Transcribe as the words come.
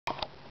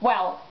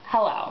Well,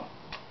 hello.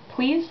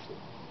 Please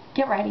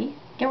get ready,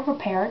 get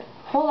prepared,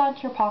 hold on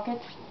to your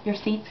pockets, your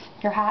seats,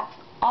 your hats,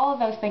 all of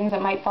those things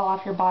that might fall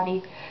off your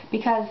body,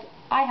 because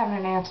I have an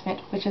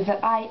announcement, which is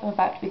that I am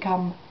about to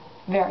become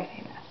very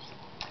famous.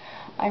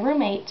 My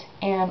roommate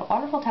and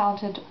wonderful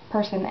talented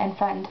person and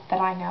friend that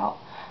I know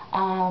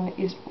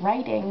is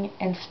writing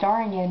and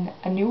starring in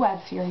a new web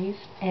series,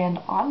 and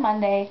on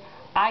Monday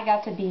I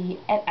got to be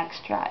an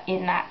extra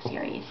in that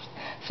series.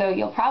 So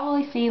you'll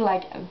probably see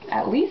like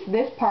at least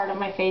this part of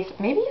my face,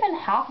 maybe even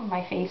half of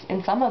my face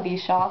in some of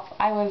these shots.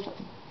 I was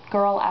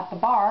girl at the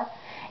bar,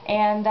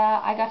 and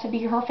I got to be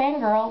her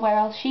fangirl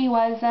while she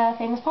was a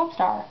famous pop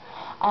star.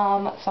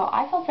 So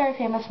I felt very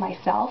famous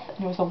myself,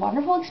 and it was a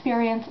wonderful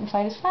experience, and so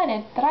I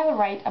decided that I would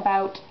write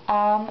about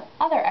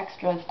other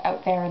extras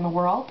out there in the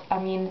world. I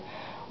mean,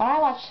 when I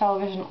watch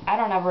television, I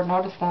don't ever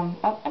notice them,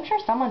 but I'm sure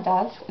someone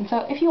does. And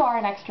so if you are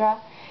an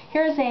extra,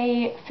 here's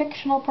a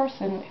fictional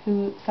person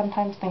who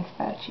sometimes thinks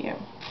about you.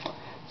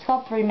 It's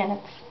called 3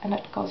 Minutes, and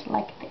it goes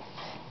like this.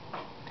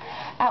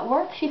 At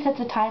work, she sets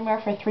a timer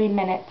for 3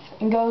 minutes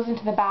and goes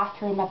into the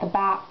bathroom at the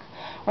back,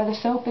 where the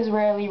soap is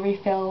rarely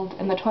refilled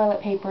and the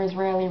toilet paper is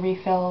rarely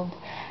refilled,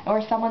 and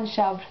where someone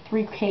shoved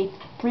three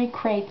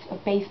crates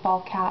of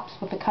baseball caps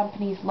with the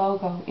company's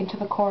logo into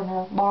the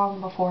corner long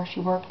before she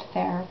worked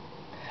there.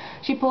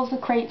 She pulls the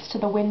crates to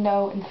the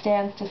window and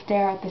stands to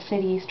stare at the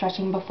city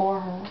stretching before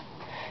her.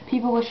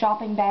 People with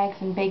shopping bags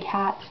and big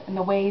hats, and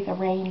the way the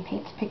rain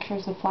paints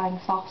pictures of flying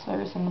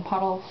saucers in the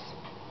puddles.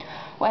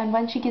 And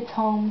when she gets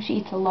home, she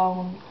eats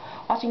alone,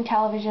 watching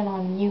television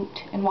on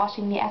mute and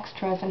watching the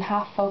extras in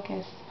half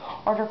focus,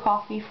 order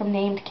coffee from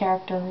named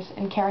characters,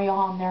 and carry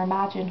on their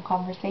imagined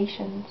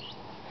conversations.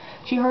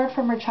 She heard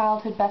from her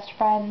childhood best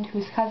friend,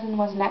 whose cousin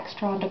was an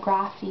extra on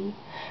Degrassi,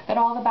 that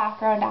all the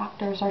background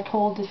actors are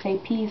told to say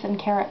peas and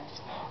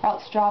carrots, or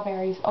else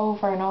strawberries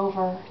over and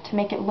over, to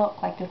make it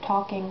look like they're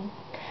talking.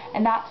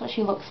 And that's what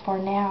she looks for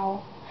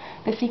now.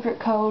 The secret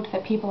code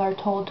that people are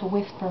told to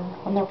whisper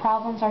when their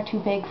problems are too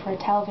big for a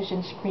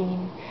television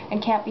screen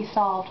and can't be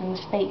solved in the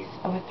space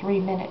of a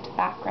 3-minute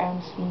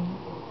background scene.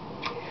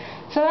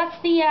 So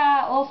that's the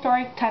little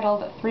story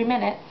titled 3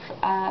 Minutes.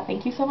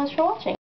 Thank you so much for watching.